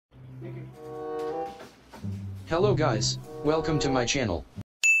Hello guys, welcome to my channel.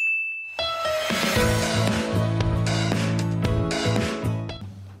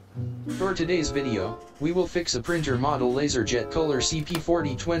 For today's video, we will fix a printer model LaserJet Color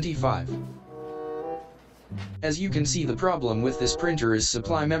CP4025. As you can see, the problem with this printer is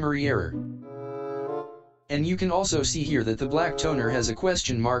supply memory error. And you can also see here that the black toner has a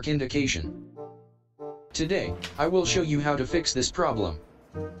question mark indication. Today, I will show you how to fix this problem.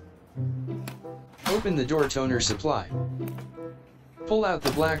 Open the door toner supply. Pull out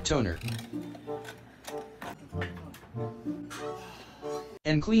the black toner.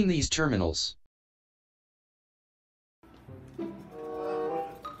 And clean these terminals.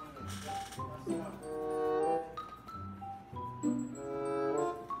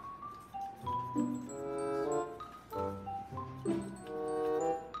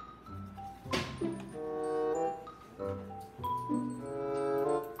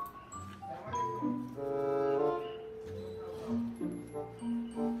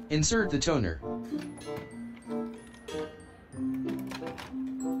 Insert the toner.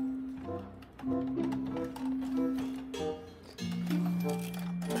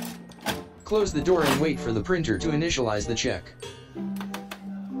 Close the door and wait for the printer to initialize the check.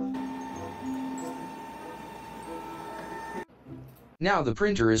 Now the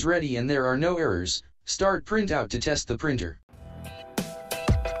printer is ready and there are no errors. Start printout to test the printer.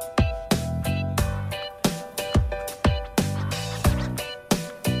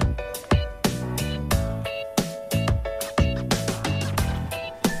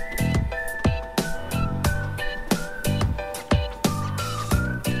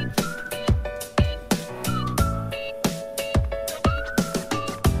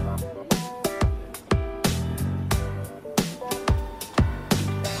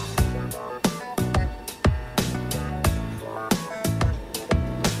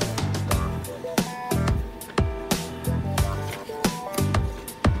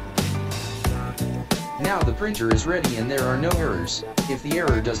 Now the printer is ready and there are no errors. If the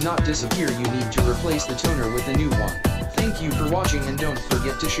error does not disappear, you need to replace the toner with a new one. Thank you for watching and don't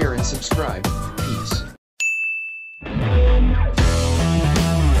forget to share and subscribe. Peace.